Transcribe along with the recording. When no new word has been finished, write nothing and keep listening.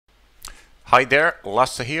Hi there,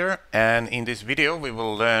 Lasse here, and in this video we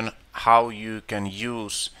will learn how you can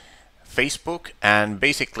use Facebook and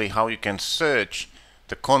basically how you can search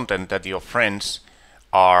the content that your friends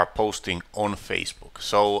are posting on Facebook.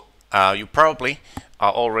 So you probably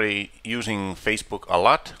are already using Facebook a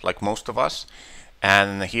lot, like most of us,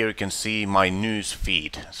 and here you can see my news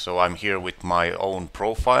feed. So I'm here with my own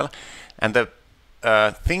profile, and the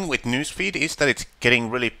thing with newsfeed is that it's getting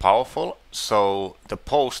really powerful. So the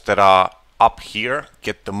posts that are up here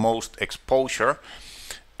get the most exposure,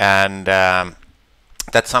 and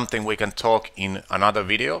that's something we can talk in another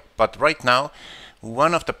video. But right now,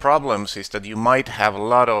 one of the problems is that you might have a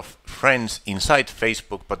lot of friends inside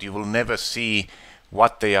Facebook, but you will never see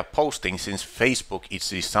what they are posting, since Facebook is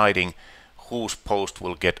deciding whose post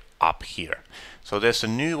will get up here. So there's a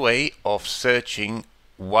new way of searching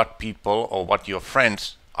what people or what your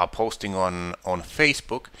friends are posting on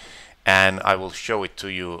Facebook, and I will show it to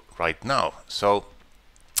you right now. So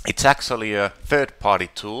it's actually a third-party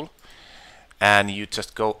tool, and you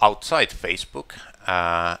just go outside Facebook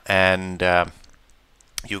and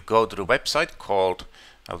you go to the website called,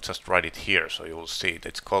 I'll just write it here so you will see it.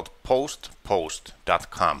 It's called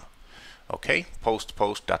PostPostCom. Okay,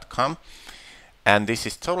 PostPost.com, and this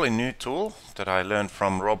is totally new tool that I learned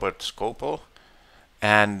from Robert Scopel.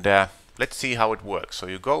 And let's see how it works. So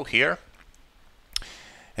you go here,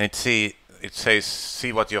 and it says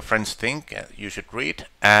see what your friends think. You should read.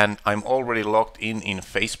 And I'm already logged in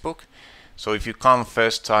Facebook. So if you come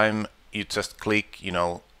first time, you just click,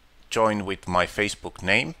 join with my Facebook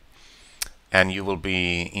name, and you will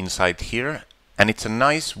be inside here. And it's a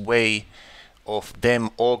nice way of them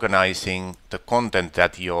organizing the content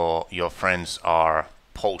that your friends are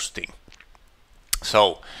posting.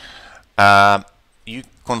 So you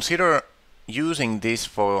consider using this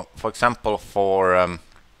for example, for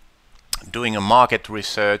doing a market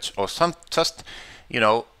research, or just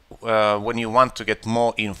when you want to get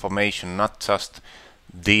more information, not just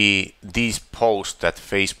these posts that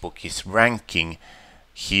Facebook is ranking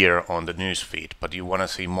here on the newsfeed, but you want to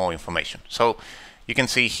see more information. So you can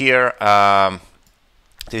see here,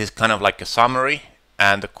 this is kind of like a summary,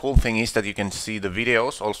 and the cool thing is that you can see the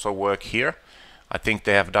videos also work here. I think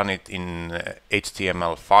they have done it in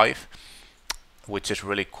HTML5, which is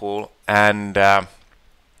really cool. And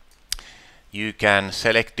you can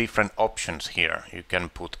select different options here. You can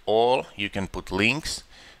put all, you can put links.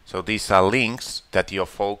 So these are links that your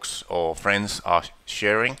folks or friends are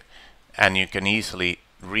sharing, and you can easily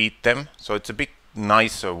read them. So it's a bit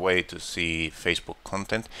nicer way to see Facebook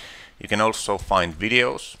content. You can also find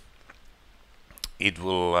videos. It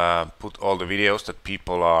will put all the videos that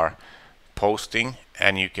people are posting,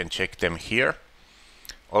 and you can check them here.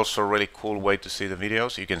 Also really cool way to see the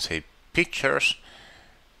videos. You can see pictures,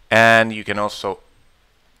 and you can also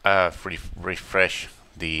refresh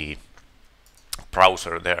the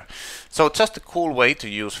browser there. So just a cool way to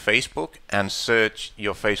use Facebook and search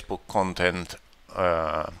your Facebook content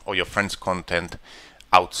or your friends' content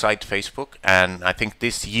outside Facebook. And I think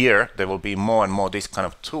this year there will be more and more these kind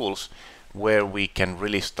of tools where we can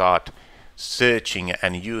really start searching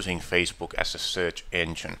and using Facebook as a search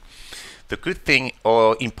engine. The good thing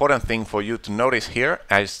or important thing for you to notice here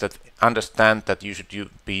is that understand that you should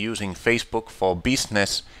be using Facebook for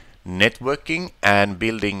business networking and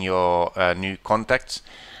building your new contacts.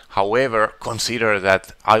 However, consider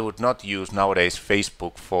that I would not use nowadays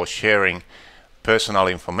Facebook for sharing personal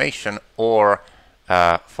information or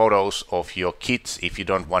photos of your kids if you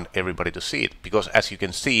don't want everybody to see it, because as you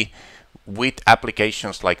can see, with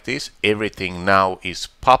applications like this, everything now is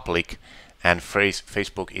public, and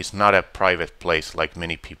Facebook is not a private place like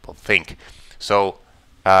many people think. So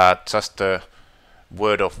just a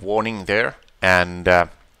word of warning there, and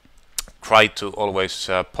try to always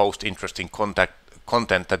post interesting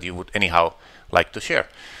content that you would anyhow like to share.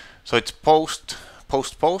 So it's post,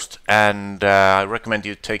 and I recommend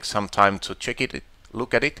you take some time to check it,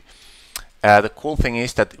 look at it. The cool thing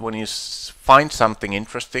is that when you find something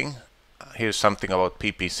interesting, here's something about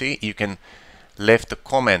PPC, you can leave a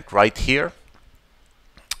comment right here.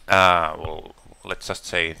 Well, let's just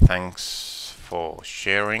say thanks for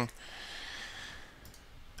sharing.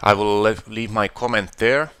 I will leave my comment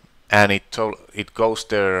there, and it goes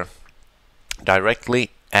there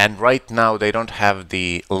directly. And right now they don't have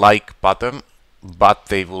the like button, but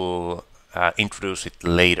they will introduce it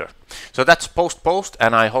later. So that's post,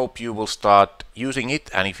 and I hope you will start using it.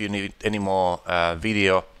 And if you need any more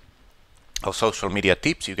video or social media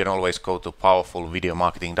tips, you can always go to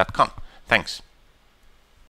powerfulvideomarketing.com. Thanks.